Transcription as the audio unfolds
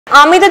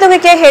അമിത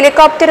തുകയ്ക്ക്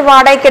ഹെലികോപ്റ്റർ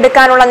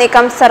വാടകയ്ക്കെടുക്കാനുള്ള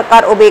നീക്കം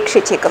സർക്കാർ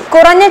ഉപേക്ഷിച്ചേക്കും.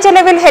 കുറഞ്ഞ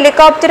ചെലവിൽ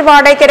ഹെലികോപ്റ്റർ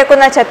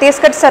വാടകയ്ക്കെടുക്കുന്ന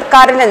ഛത്തീസ്ഗഡ്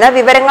സർക്കാരിൽ നിന്ന്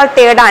വിവരങ്ങൾ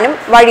തേടാനും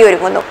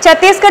വഴിയൊരുങ്ങുന്നു.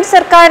 ഛത്തീസ്ഗഡ്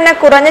സർക്കാരിന്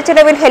കുറഞ്ഞ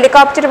ചെലവിൽ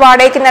ഹെലികോപ്റ്റർ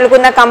വാടകയ്ക്ക്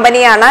നൽകുന്ന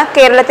കമ്പനിയാണ്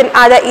കേരളത്തിൽ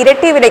അത്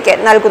ഇരട്ടി വിലയ്ക്ക്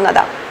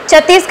നൽകുന്നത്.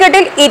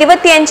 ഛത്തീസ്ഗഡിൽ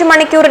 25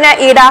 മണിക്കൂറിന്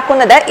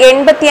ഈടാക്കുന്നത്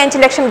 85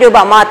 ലക്ഷം രൂപ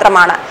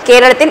മാത്രമാണ്.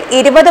 കേരളത്തിൽ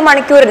 20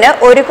 മണിക്കൂറിന്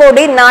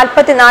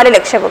 1,44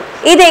 ലക്ഷവും.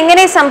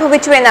 ഇതെങ്ങനെ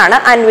സംഭവിച്ചുവെന്നാണ്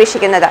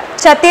അന്വേഷിക്കുന്നത്.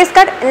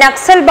 ഛത്തീസ്ഗഡ്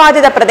നക്സൽ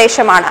ബാധിത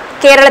പ്രദേശമാണ്.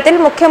 കേരളത്തിൽ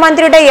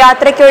മുഖ്യമന്ത്രിയുടെ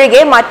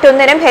യാത്രയ്ക്കൊഴികെ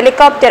മറ്റൊന്നിനും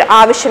ഹെലികോപ്റ്റർ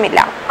ആവശ്യമില്ല.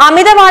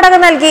 അമിത വാടക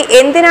നൽകി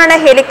എന്തിനാണ്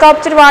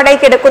ഹെലികോപ്റ്റർ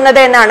വാടകയ്ക്ക്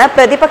എടുക്കുന്നത് എന്നാണ്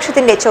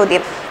പ്രതിപക്ഷത്തിന്റെ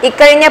ചോദ്യം.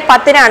 ഇക്കഴിഞ്ഞ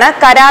 10-നാണ്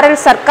കരാറിൽ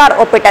സർക്കാർ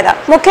ഒപ്പിട്ടത്.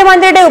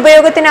 മുഖ്യമന്ത്രിയുടെ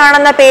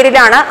ഉപയോഗത്തിനാണെന്ന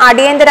പേരിലാണ്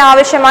അടിയന്തര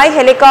ആവശ്യമായി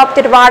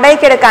ഹെലികോപ്റ്റർ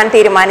വാടകയ്ക്കെടുക്കാൻ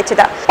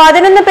തീരുമാനിച്ചത്.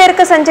 11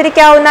 പേർക്ക്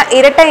സഞ്ചരിക്കാവുന്ന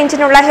ഇരട്ട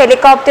എഞ്ചിനുള്ള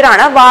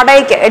ഹെലികോപ്റ്ററാണ്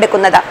വാടകയ്ക്ക്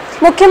എടുക്കുന്നത്.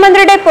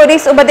 മുഖ്യമന്ത്രിയുടെ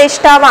പോലീസ്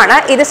ഉപദേഷ്ടാവാണ്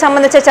ഇത്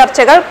സംബന്ധിച്ച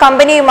ചർച്ചകൾ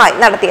കമ്പനിയുമായി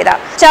നടത്തിയത്.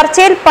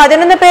 ചർച്ചയിൽ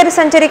 11 പേർ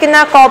സഞ്ചരിക്കുന്ന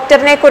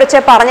കോപ്റ്ററിനെ കുറിച്ച്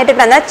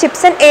പറഞ്ഞിട്ടില്ലെന്ന്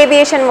ചിപ്സൺ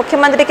ഏവിയേഷൻ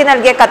മുഖ്യമന്ത്രിക്ക്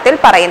നൽകിയ കത്തിൽ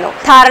പറയുന്നു.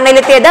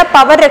 ധാരണയിലെത്തിയത്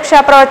പവർ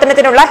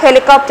രക്ഷാപ്രവർത്തനത്തിനുള്ള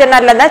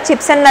ഹെലികോപ്റ്ററിനല്ലെന്ന്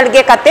ചിപ്സൺ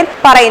നൽകിയ കത്തിൽ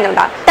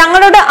പറയുന്നുണ്ട്.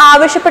 തങ്ങളോട്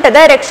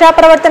ആവശ്യപ്പെട്ടത്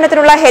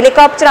രക്ഷാപ്രവർത്തനത്തിനുള്ള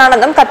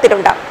ഹെലികോപ്റ്ററാണെന്നും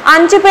കത്തിലുണ്ട്.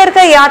 5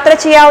 പേർക്ക് യാത്ര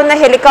ചെയ്യാവുന്ന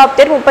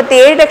ഹെലികോപ്റ്റർ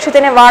 37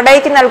 ലക്ഷത്തിന്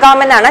വാടകയ്ക്ക്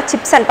നൽകാമെന്നാണ്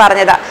ചിപ്സൺ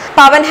പറഞ്ഞത്.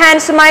 പവൻ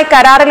ഹാൻസുമായി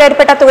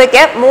കരാറിലേർപ്പെട്ട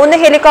തുകയ്ക്ക്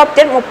 3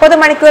 ഹെലികോപ്റ്റർ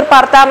 30 മണിക്കൂർ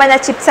പറത്താമെന്ന്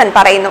ചിപ്സൺ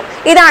പറയുന്നു.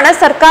 ഇതാണ്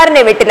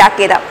സർക്കാരിനെ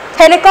വെട്ടിലാക്കിയത്.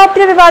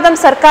 ഹെലികോപ്റ്റർ വിവാദം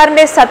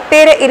സർക്കാരിന്റെ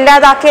സത്പേര്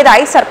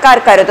ഇല്ലാതാക്കിയതായി സർക്കാർ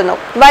കരുതുന്നു.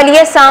 വലിയ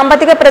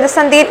സാമ്പത്തിക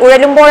പ്രതിസന്ധിയിൽ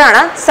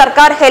ഉഴലുമ്പോഴാണ്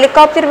സർക്കാർ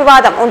ഹെലികോപ്റ്റർ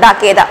വിവാദം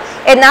ഉണ്ടാക്കിയത്.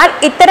 എന്നാൽ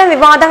ഇത്തരം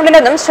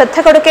വിവാദങ്ങളിലൊന്നും ശ്രദ്ധ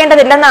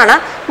കൊടുക്കേണ്ടതില്ലെന്നാണ്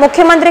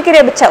മുഖ്യമന്ത്രിക്ക്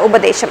ലഭിച്ച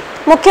ഉപദേശം.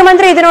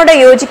 മുഖ്യമന്ത്രി ഇതിനോട്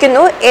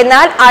യോജിക്കുന്നു.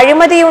 എന്നാൽ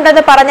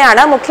അഴിമതിയുണ്ടെന്ന്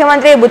പറഞ്ഞാണ്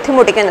മുഖ്യമന്ത്രിയെ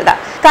ബുദ്ധിമുട്ടിക്കുന്നത്.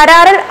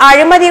 കരാറിൽ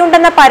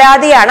അഴിമതിയുണ്ടെന്ന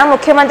പരാതിയാണ്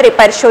മുഖ്യമന്ത്രി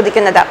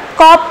പരിശോധിക്കുന്നത്.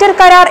 കോപ്റ്റർ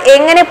കരാർ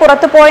എങ്ങനെ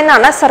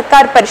പുറത്തുപോയെന്നാണ്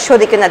സർക്കാർ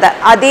പരിശോധിക്കുന്നത്.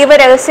 അതീവ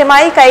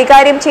രഹസ്യമായി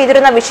കൈകാര്യം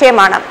ചെയ്തിരുന്ന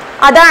വിഷയമാണ്.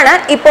 അതാണ്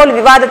ഇപ്പോൾ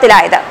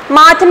വിവാദത്തിലായത്.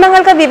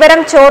 മാധ്യമങ്ങൾക്ക് വിവരം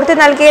ചോർത്തി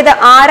നൽകിയത്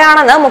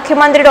ആരാണെന്ന്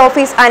മുഖ്യമന്ത്രിയുടെ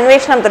ഓഫീസ്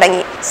അന്വേഷണം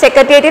തുടങ്ങി.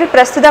 സെക്രട്ടേറിയറ്റിൽ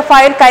പ്രസ്തുത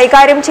ഫയൽ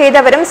കൈകാര്യം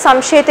ചെയ്തവരും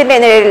സംശയത്തിന്റെ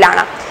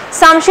നിഴലിലാണ്.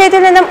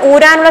 സംശയത്തിൽ നിന്നും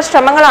ഊരാനുള്ള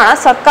ശ്രമങ്ങളാണ്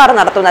സർക്കാർ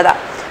നടത്തുന്നത്.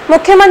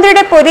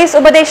 മുഖ്യമന്ത്രിയുടെ പോലീസ്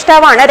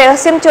ഉപദേഷ്ടാവാണ്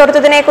രഹസ്യം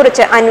ചോർത്തതിനെ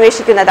കുറിച്ച്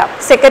അന്വേഷിക്കുന്നത്.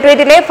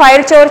 സെക്രട്ടേറിയറ്റിലെ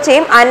ഫയൽ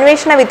ചോർച്ചയും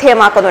അന്വേഷണ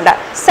വിധേയമാക്കുന്നുണ്ട്.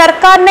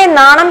 സർക്കാരിനെ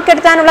നാണം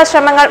കെടുത്താനുള്ള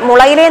ശ്രമങ്ങൾ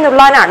മുളയിലേ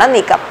നുള്ളാനാണ്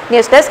നീക്കം.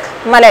 ന്യൂസ് ഡെസ്ക്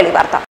മലയാളി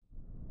വാർത്ത.